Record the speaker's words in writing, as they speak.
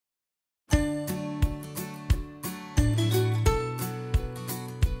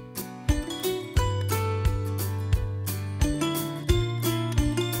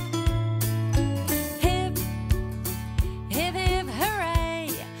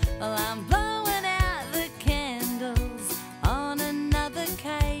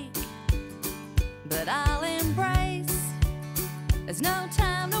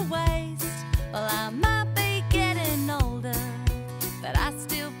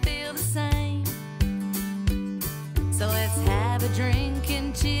grab a drink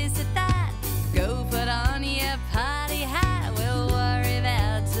and cheers to that. Go put on your party hat. We'll worry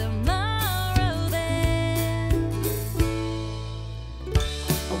about tomorrow then.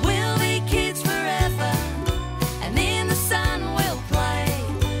 We'll be kids forever, and in the sun we'll play.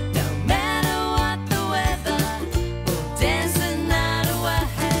 No matter what the weather, we'll dance the night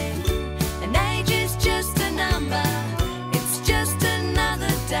away. And age is just a number, it's just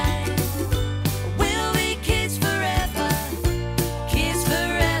another day. We'll be kids forever, kids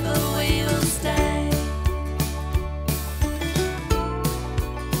forever we will stay.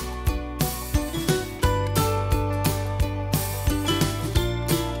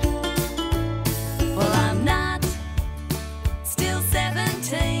 Well, I'm not still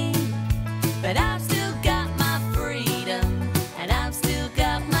 17, but I've still got my freedom, and I've still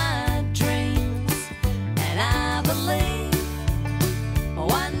got my dreams, and I believe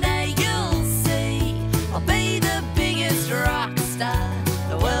one